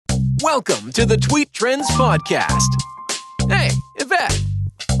Welcome to the Tweet Trends Podcast. Hey, Yvette,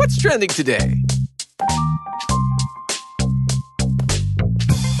 what's trending today?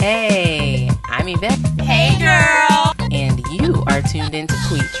 Hey, I'm Yvette. Hey, girl. And you are tuned into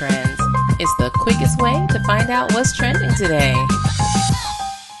Tweet Trends. It's the quickest way to find out what's trending today.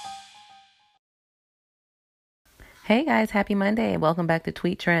 Hey guys, happy Monday. Welcome back to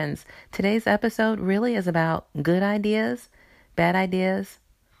Tweet Trends. Today's episode really is about good ideas, bad ideas,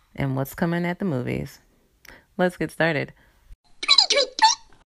 and what's coming at the movies. Let's get started.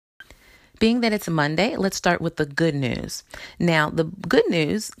 Being that it's Monday, let's start with the good news. Now, the good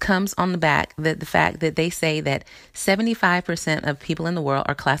news comes on the back that the fact that they say that 75% of people in the world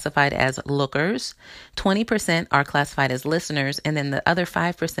are classified as lookers, 20% are classified as listeners, and then the other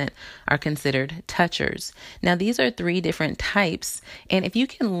 5% are considered touchers. Now, these are three different types, and if you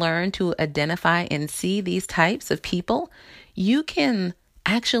can learn to identify and see these types of people, you can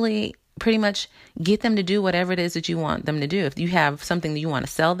actually pretty much get them to do whatever it is that you want them to do. If you have something that you want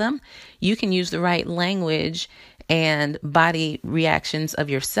to sell them, you can use the right language and body reactions of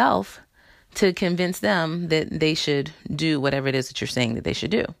yourself to convince them that they should do whatever it is that you're saying that they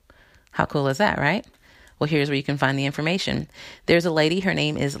should do. How cool is that, right? Well, here's where you can find the information. There's a lady, her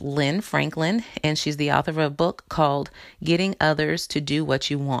name is Lynn Franklin, and she's the author of a book called Getting Others to Do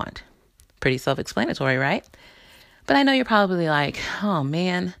What You Want. Pretty self-explanatory, right? But I know you're probably like, oh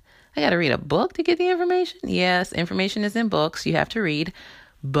man, I got to read a book to get the information. Yes, information is in books. You have to read.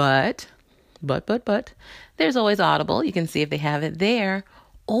 But, there's always Audible. You can see if they have it there.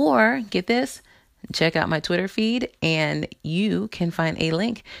 Or, get this, check out my Twitter feed and you can find a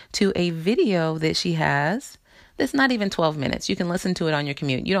link to a video that she has that's not even 12 minutes. You can listen to it on your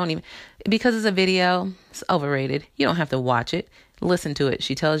commute. You don't even, because it's a video, it's overrated. You don't have to watch it. Listen to it.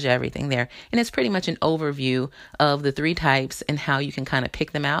 She tells you everything there. And it's pretty much an overview of the three types and how you can kind of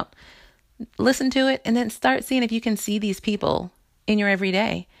pick them out. Listen to it and then start seeing if you can see these people in your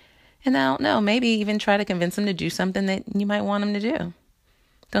everyday. And I don't know, maybe even try to convince them to do something that you might want them to do.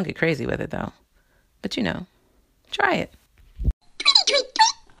 Don't get crazy with it though. But try it.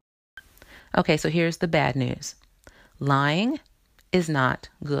 Okay, so here's the bad news. Lying is not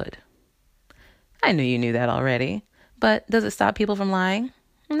good. I knew you knew that already. But does it stop people from lying?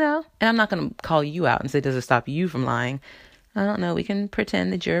 No. And I'm not going to call you out and say, does it stop you from lying? I don't know. We can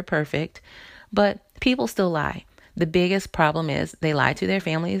pretend that you're perfect. But people still lie. The biggest problem is they lie to their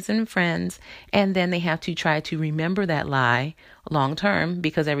families and friends, and then they have to try to remember that lie long term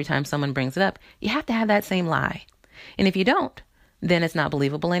because every time someone brings it up, you have to have that same lie. And if you don't, then it's not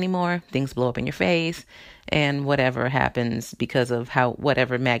believable anymore. Things blow up in your face and whatever happens because of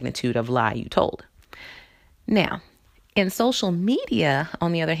whatever magnitude of lie you told. Now, in social media,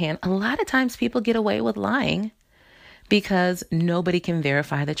 on the other hand, a lot of times people get away with lying because nobody can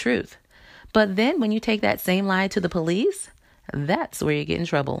verify the truth. But then when you take that same lie to the police, that's where you get in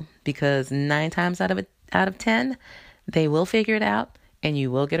trouble because 9 times out of 10, they will figure it out and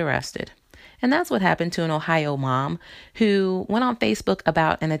you will get arrested. And that's what happened to an Ohio mom who went on Facebook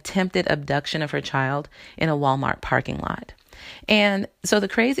about an attempted abduction of her child in a Walmart parking lot. And so the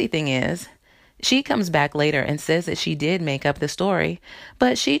crazy thing is, she comes back later and says that she did make up the story,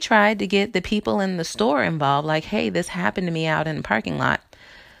 but she tried to get the people in the store involved, like, hey, this happened to me out in the parking lot.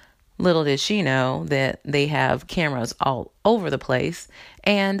 Little did she know that they have cameras all over the place,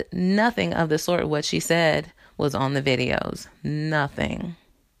 and nothing of the sort of what she said was on the videos. Nothing.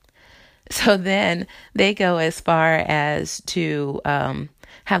 So then they go as far as to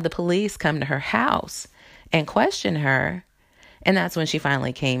have the police come to her house and question her. And that's when she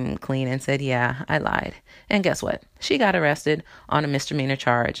finally came clean and said, yeah, I lied. And guess what? She got arrested on a misdemeanor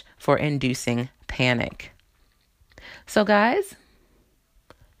charge for inducing panic. So guys,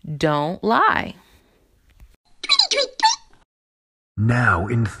 don't lie. Now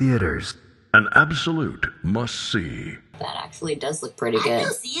in theaters. An absolute must-see. That actually does look pretty good.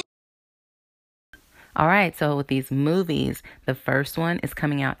 All right, so with these movies, the first one is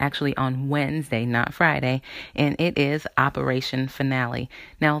coming out actually on Wednesday, not Friday, and it is Operation Finale.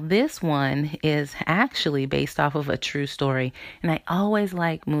 Now, this one is actually based off of a true story, and I always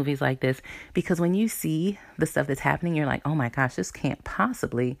like movies like this because when you see the stuff that's happening, you're like, oh my gosh, this can't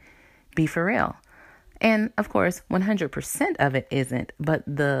possibly be for real. And of course, 100% of it isn't, but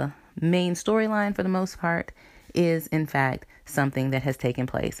the main storyline for the most part is in fact something that has taken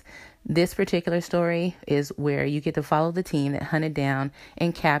place. This particular story is where you get to follow the team that hunted down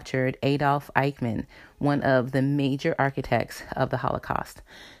and captured Adolf Eichmann, one of the major architects of the Holocaust.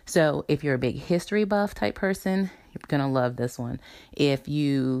 So if you're a big history buff type person, you're going to love this one. If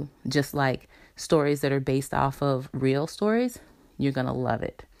you just like stories that are based off of real stories, you're going to love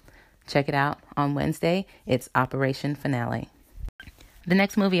it. check it out on Wednesday. It's Operation Finale. The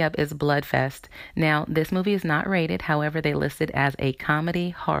next movie up is Bloodfest. Now, this movie is not rated. However, they list it as a comedy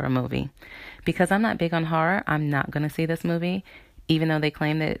horror movie. Because I'm not big on horror, I'm not going to see this movie, even though they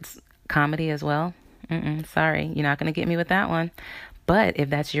claim that it's comedy as well. Sorry, you're not going to get me with that one. But if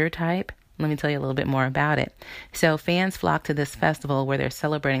that's your type, let me tell you a little bit more about it. So fans flock to this festival where they're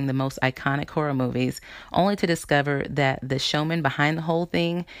celebrating the most iconic horror movies, only to discover that the showman behind the whole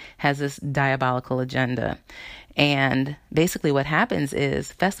thing has this diabolical agenda. And basically what happens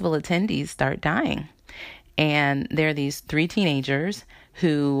is festival attendees start dying. And there are these 3 teenagers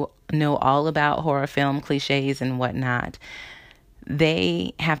who know all about horror film cliches and whatnot.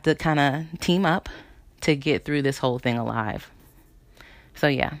 They have to kind of team up to get through this whole thing alive. So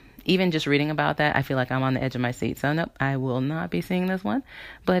yeah, even just reading about that, I feel like I'm on the edge of my seat. So nope, I will not be seeing this one.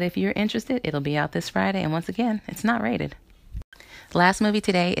 But if you're interested, it'll be out this Friday. And once again, it's not rated. The last movie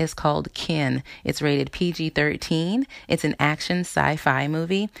today is called Kin. It's rated PG-13. It's an action sci-fi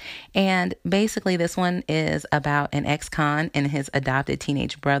movie. And basically this one is about an ex-con and his adopted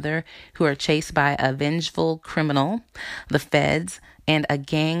teenage brother who are chased by a vengeful criminal, the feds, and a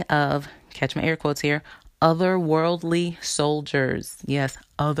gang of, catch my air quotes here, otherworldly soldiers. Yes,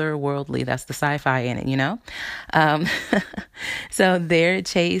 otherworldly. That's the sci-fi in it, you know? So they're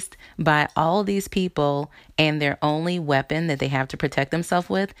chased by all these people, and their only weapon that they have to protect themselves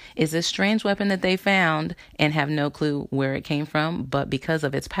with is a strange weapon that they found and have no clue where it came from. But because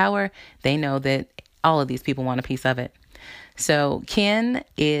of its power, they know that all of these people want a piece of it. So Kin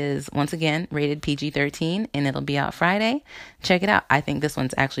is, once again, rated PG-13, and it'll be out Friday. Check it out. I think this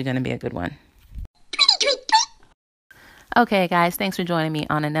one's actually going to be a good one. Okay, guys, thanks for joining me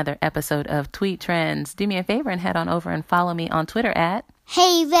on another episode of Tweet Trends. Do me a favor and head on over and follow me on Twitter at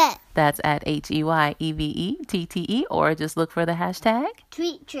HeyVette. That's at HeyVette, or just look for the hashtag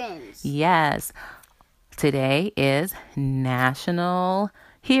Tweet Trends. Yes. Today is National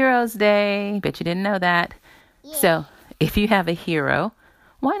Heroes Day. Bet you didn't know that. Yeah. So if you have a hero,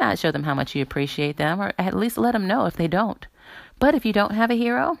 why not show them how much you appreciate them, or at least let them know if they don't. But if you don't have a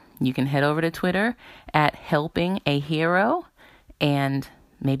hero, you can head over to Twitter at Helping a Hero, and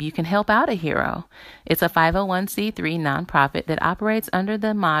maybe you can help out a hero. It's a 501c3 nonprofit that operates under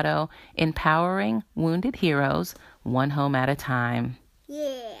the motto, Empowering Wounded Heroes, One Home at a Time.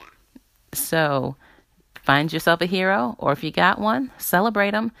 Yeah. So find yourself a hero, or if you got one,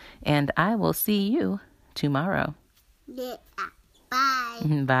 celebrate them, and I will see you tomorrow. Yeah. Bye.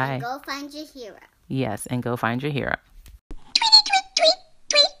 Bye. And go find your hero. Yes, and go find your hero.